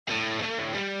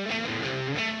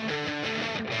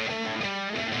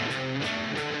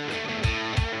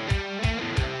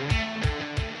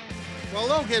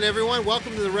Hello again, everyone.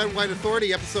 Welcome to the Red White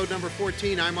Authority, episode number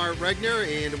 14. I'm Art Regner,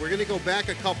 and we're going to go back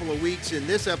a couple of weeks in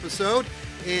this episode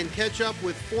and catch up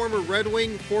with former Red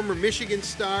Wing, former Michigan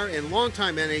star, and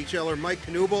longtime NHLer Mike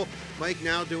Knuble. Mike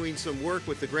now doing some work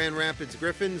with the Grand Rapids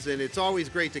Griffins, and it's always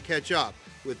great to catch up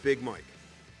with Big Mike.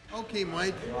 Okay,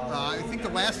 Mike, I think the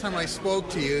last time I spoke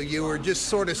to you, you were just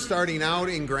sort of starting out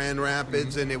in Grand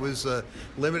Rapids, and it was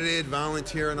limited,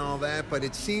 volunteer, and all that, but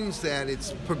it seems that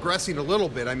it's progressing a little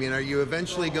bit. I mean, are you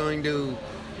eventually going to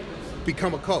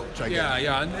become a coach, I guess?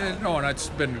 Yeah, and it's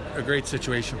been a great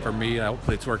situation for me.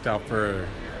 Hopefully it's worked out for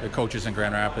the coaches in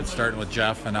Grand Rapids, starting with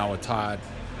Jeff and now with Todd,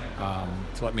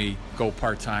 to let me go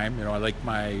part-time. You know, I like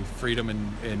my freedom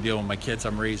in dealing with my kids.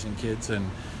 I'm raising kids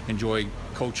and enjoy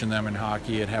coaching them in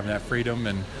hockey and having that freedom.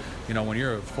 And you know, when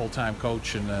you're a full-time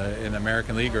coach in the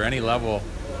American League or any level,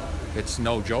 it's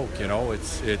no joke. You know,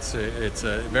 it's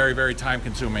a very, very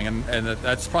time-consuming, and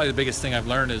that's probably the biggest thing I've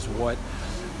learned is what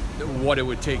it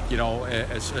would take. You know,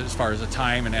 as far as the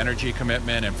time and energy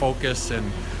commitment and focus,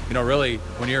 and you know, really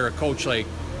when you're a coach, like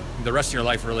the rest of your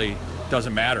life really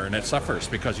doesn't matter, and it suffers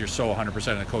because you're so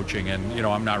 100% in the coaching. And you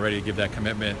know, I'm not ready to give that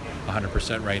commitment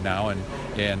 100% right now,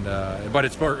 but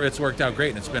it's worked out great,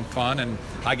 and it's been fun, and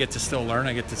I get to still learn.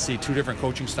 I get to see two different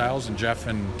coaching styles in Jeff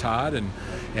and Todd,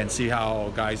 and see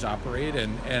how guys operate,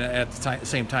 and at the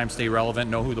same time stay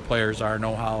relevant, know who the players are,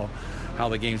 know how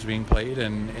the game's being played,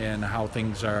 and how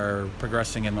things are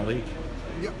progressing in the league.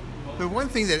 Yep. The one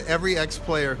thing that every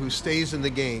ex-player who stays in the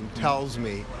game tells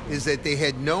me is that they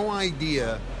had no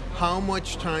idea how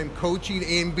much time coaching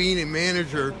and being a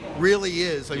manager really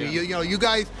is. I mean, you know, you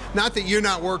guys, not that you're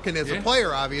not working as a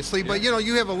player, obviously, but, you know,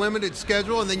 you have a limited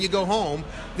schedule and then you go home.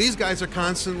 These guys are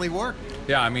constantly working.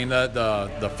 Yeah, I mean,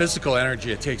 the physical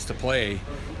energy it takes to play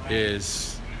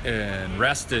and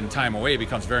rest and time away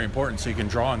becomes very important, so you can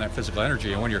draw on that physical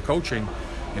energy. And when you're coaching,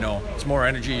 you know, it's more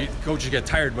energy. Coaches get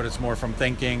tired, but it's more from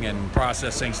thinking and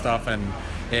processing stuff and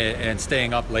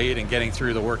staying up late and getting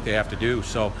through the work they have to do.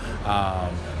 So,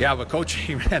 but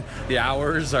coaching, man, the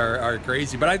hours are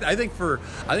crazy. But I think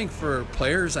for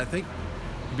players, I think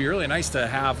it'd be really nice to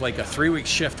have like a 3-week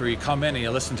shift where you come in and you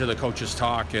listen to the coaches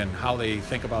talk and how they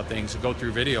think about things and go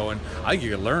through video. And I think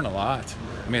you can learn a lot.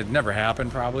 I mean, it never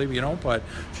happened probably, you know, but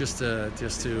just to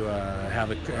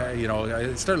have it, you know,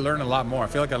 I started learning a lot more. I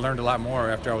feel like I learned a lot more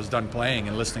after I was done playing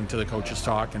and listening to the coaches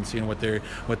talk and seeing what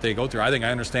they go through. I think I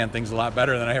understand things a lot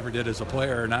better than I ever did as a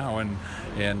player now.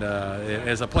 And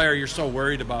as a player, you're so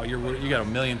worried about you got a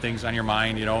million things on your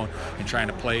mind, you know, and trying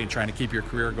to play and trying to keep your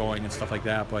career going and stuff like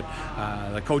that. But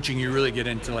the coaching, you really get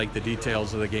into like the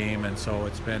details of the game, and so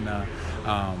it's been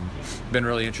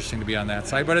really interesting to be on that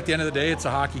side. But at the end of the day, it's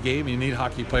a hockey game. You need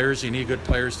hockey players, you need good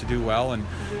players to do well, and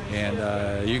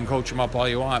you can coach them up all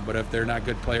you want, but if they're not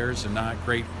good players and not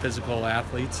great physical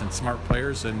athletes and smart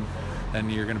players, then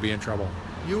you're going to be in trouble.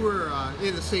 You were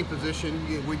in the same position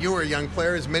when you were a young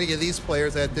player as many of these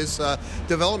players at this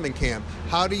development camp.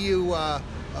 How do you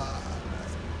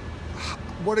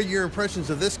what are your impressions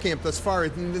of this camp thus far?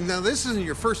 Now, this isn't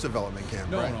your first development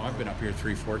camp, right? No, I've been up here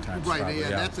 3-4 times. Right, probably,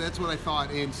 yeah, that's what I thought.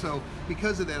 And so,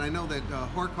 because of that, I know that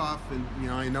Horkoff, and you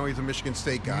know, I know he's a Michigan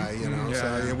State guy. You know,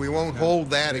 so we won't hold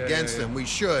that against him. We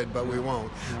should, but we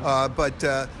won't.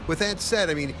 But with that said,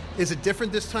 I mean, is it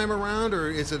different this time around, or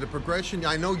is it a progression?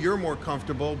 I know you're more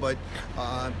comfortable, but.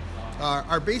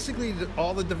 Are basically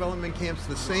all the development camps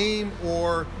the same,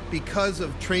 or because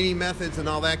of training methods and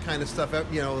all that kind of stuff,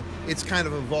 you know, it's kind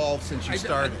of evolved since you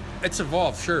started? It's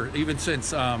evolved, sure. Even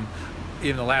since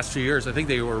in the last few years, I think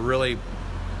they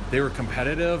were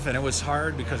competitive, and it was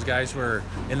hard because guys were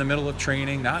in the middle of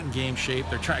training, not in game shape.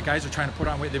 Guys are trying to put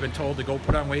on weight. They've been told to go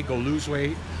put on weight, go lose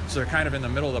weight. So they're kind of in the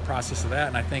middle of the process of that,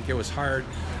 and I think it was harder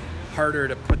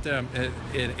to put them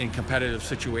in competitive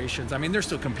situations. I mean, they're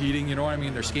still competing, you know what I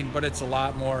mean? They're skating, but it's a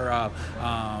lot more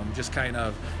just kind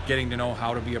of getting to know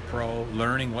how to be a pro,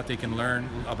 learning what they can learn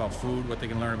about food, what they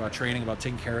can learn about training, about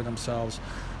taking care of themselves,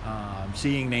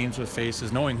 seeing names with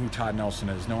faces, knowing who Todd Nelson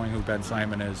is, knowing who Ben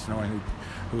Simon is, knowing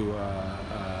who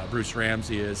Bruce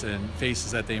Ramsey is, and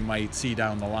faces that they might see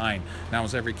down the line. Now,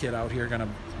 is every kid out here going to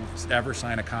ever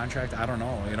sign a contract? I don't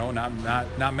know. You know,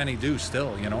 not many do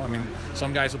still. You know, I mean,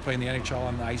 some guys will play in the NHL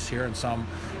on the ice here, and some,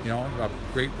 you know, a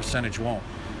great percentage won't.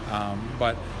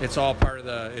 But it's all part of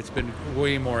it's been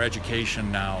way more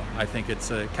education now. I think it's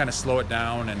kind of slow it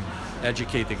down and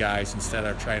educate the guys instead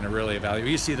of trying to really evaluate.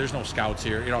 You see, there's no scouts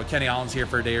here. You know, Kenny Allen's here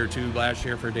for a day or two, last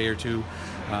year for a day or two.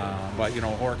 But, you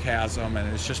know, Hork has them,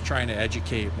 and it's just trying to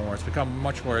educate more. It's become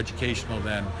much more educational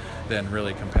than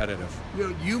really competitive. You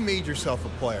know, you made yourself a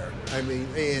player. I mean,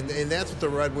 and that's what the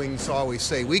Red Wings always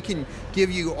say. We can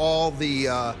give you all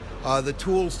the the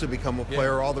tools to become a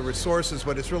player, all the resources,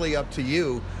 but it's really up to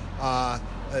you.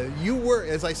 You were,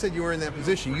 as I said, you were in that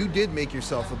position. You did make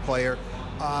yourself a player.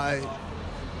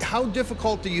 How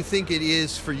difficult do you think it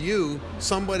is for you,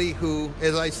 somebody who,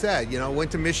 as I said,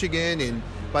 went to Michigan, and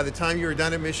by the time you were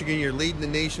done at Michigan, you're leading the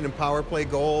nation in power play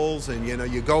goals, and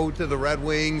you go to the Red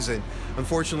Wings, and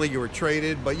unfortunately you were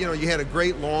traded, but you had a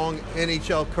great long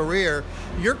NHL career.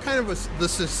 You're kind of the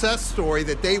success story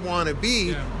that they want to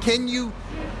be. Yeah. Can you,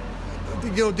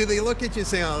 do they look at you and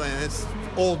say, "Oh, man, it's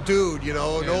old dude, an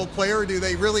old player"? Or do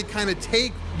they really kind of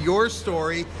take your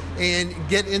story and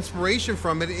get inspiration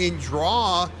from it and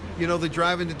draw the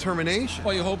drive and determination?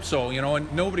 Well, you hope so,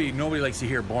 and nobody likes to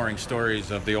hear boring stories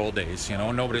of the old days,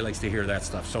 nobody likes to hear that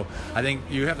stuff. So I think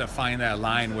you have to find that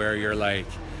line where you're like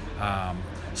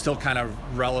still kind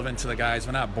of relevant to the guys,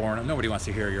 but not boring. Nobody wants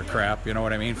to hear your crap, you know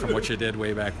what I mean, from what you did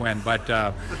way back when. But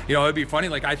it'd be funny,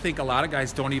 like I think a lot of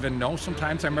guys don't even know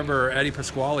sometimes. I remember Eddie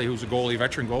Pasquale, who's a goalie,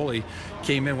 veteran goalie,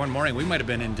 came in one morning, we might have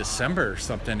been in December or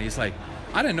something, he's like,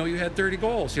 "I didn't know you had 30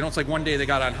 goals." It's like one day they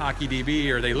got on Hockey DB,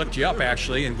 or they looked you up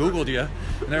actually and Googled you,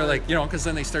 and they're like, because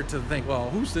then they start to think, well,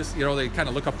 who's this? They kind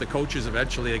of look up the coaches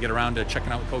eventually. They get around to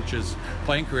checking out coaches'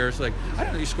 playing careers. Like, "I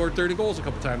didn't know you scored 30 goals a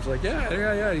couple times." Like,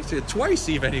 yeah. He said twice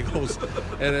even, he goes.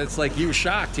 And it's like, he was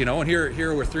shocked, and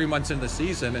here we're 3 months into the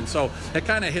season. And so it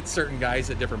kind of hits certain guys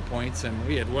at different points. And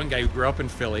we had one guy who grew up in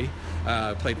Philly,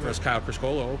 played for us, Kyle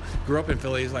Criscolo, grew up in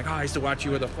Philly. He's like, "Oh, I used to watch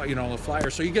you with the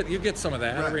Flyers." So you get some of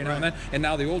that every now and then. And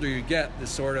now the older you get,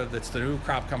 that's the new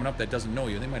crop coming up that doesn't know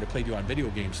you. They might have played you on video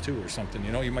games too or something.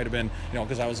 You might have been,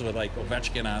 because I was with like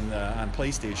Ovechkin on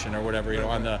PlayStation or whatever,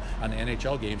 on the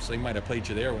NHL games. So they might have played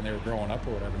you there when they were growing up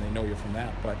or whatever, and they know you from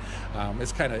that. But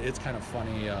it's kind of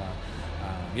funny.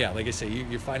 Like I say,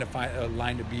 you find a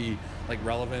line to be like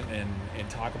relevant and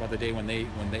talk about the day when they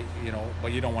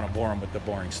but you don't want to bore them with the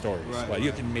boring stories. But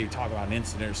you can maybe talk about an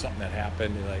incident or something that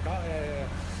happened. You're like, "Oh yeah."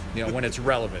 When it's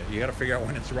relevant. You got to figure out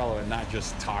when it's relevant, not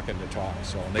just talking to talk.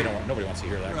 So nobody wants to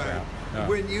hear that crap.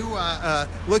 When you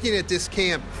looking at this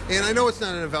camp, and I know it's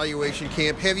not an evaluation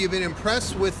camp, have you been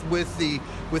impressed with the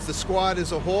squad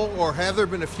as a whole, or have there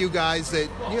been a few guys that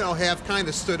have kind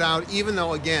of stood out, even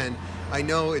though again, I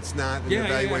know it's not an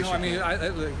evaluation. I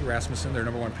Rasmussen, their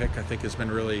number one pick, I think has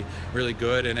been really, really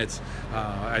good, and it's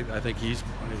I think he's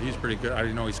pretty good.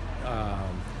 I know he's.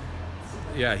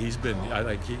 He's been.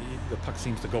 The puck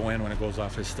seems to go in when it goes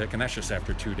off his stick, and that's just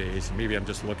after 2 days. Maybe I'm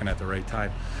just looking at the right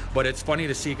time, but it's funny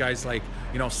to see guys like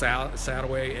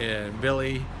Sadaway and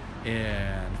Billy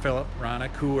and Philip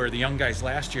Ronick, who are the young guys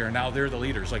last year, and now they're the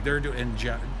leaders. Like they're doing. And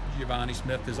Giovanni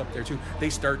Smith is up there too. They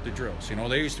start the drills.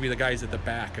 They used to be the guys at the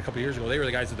back. A couple of years ago, they were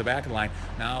the guys at the back of the line.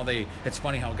 Now it's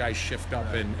funny how guys shift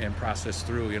up and process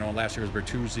through. Last year was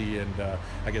Bertuzzi, and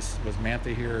I guess was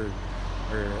Mantha here.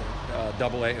 Or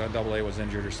Double A was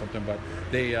injured or something, but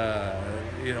they,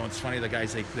 it's funny, the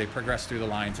guys, they progress through the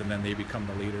lines and then they become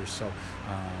the leaders. So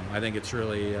I think it's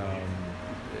really,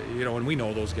 and we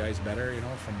know those guys better,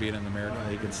 from being in the American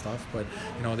League and stuff, but,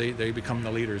 they become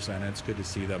the leaders, and it's good to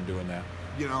see them doing that.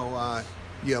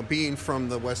 Being from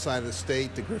the west side of the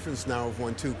state, the Griffins now have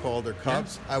won 2 Calder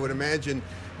Cups. Yeah. I would imagine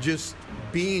just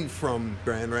being from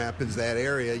Grand Rapids, that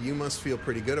area, you must feel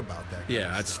pretty good about that.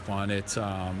 Yeah, it's fun. It's,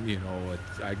 I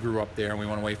grew up there, and we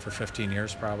went away for 15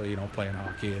 years probably, playing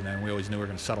hockey, and then we always knew we were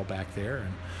going to settle back there.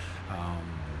 And,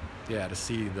 to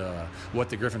see what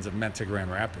the Griffins have meant to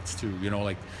Grand Rapids too.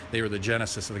 Like they were the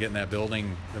genesis of getting that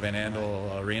building, the Van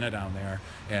Andel Arena down there.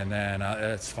 And then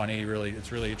it's funny,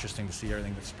 it's really interesting to see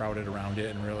everything that's sprouted around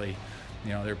it, and really,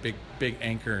 they're a big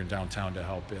anchor in downtown to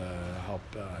help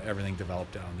everything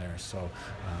develop down there. So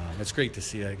it's great to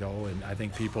see it go, and I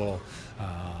think people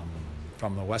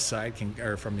from the west side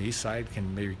or from the east side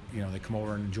can maybe they come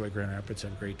over and enjoy Grand Rapids,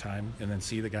 have a great time, and then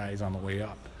see the guys on the way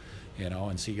up.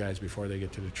 And see guys before they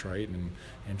get to Detroit, and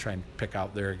try and pick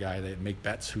out their guy. They make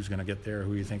bets who's going to get there,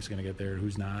 who you think's going to get there,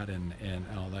 who's not, and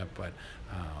all that. But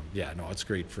it's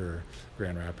great for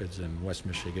Grand Rapids and West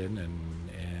Michigan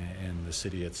and the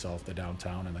city itself, the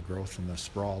downtown, and the growth and the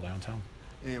sprawl downtown.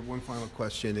 And one final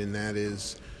question, and that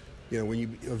is, when you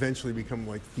eventually become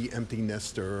like the empty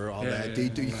nester or all that,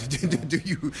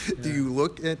 do you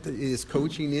look at is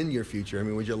coaching in your future? I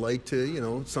mean, would you like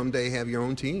to, someday have your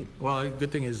own team? Well, the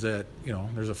good thing is that,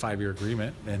 there's a 5-year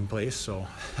agreement in place, so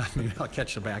maybe I'll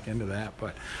catch the back end of that.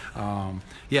 But,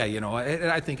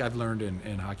 I think I've learned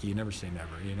in hockey, you never say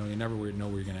never. You never know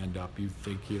where you're going to end up. You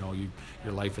think,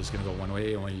 your life is going to go one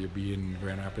way, and when you be in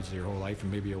Grand Rapids your whole life, and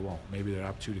maybe it won't. Maybe that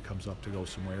opportunity comes up to go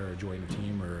somewhere or join a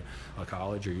team or a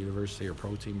college or university university or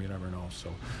pro team. You never know.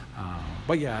 So,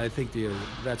 but yeah, I think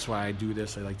that's why I do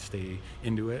this. I like to stay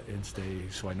into it and stay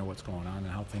so I know what's going on and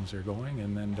how things are going.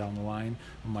 And then down the line,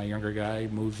 when my younger guy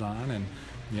moves on, and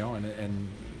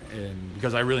and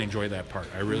because I really enjoy that part.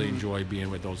 I really enjoy being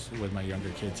with my younger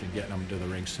kids and getting them to the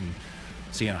rinks and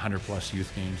seeing 100+ youth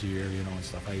games a year, and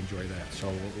stuff. I enjoy that. So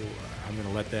I'm going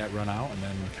to let that run out and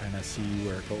then kind of see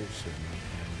where it goes. And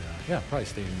yeah, probably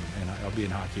stay in, and I'll be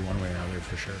in hockey one way or another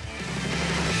for sure.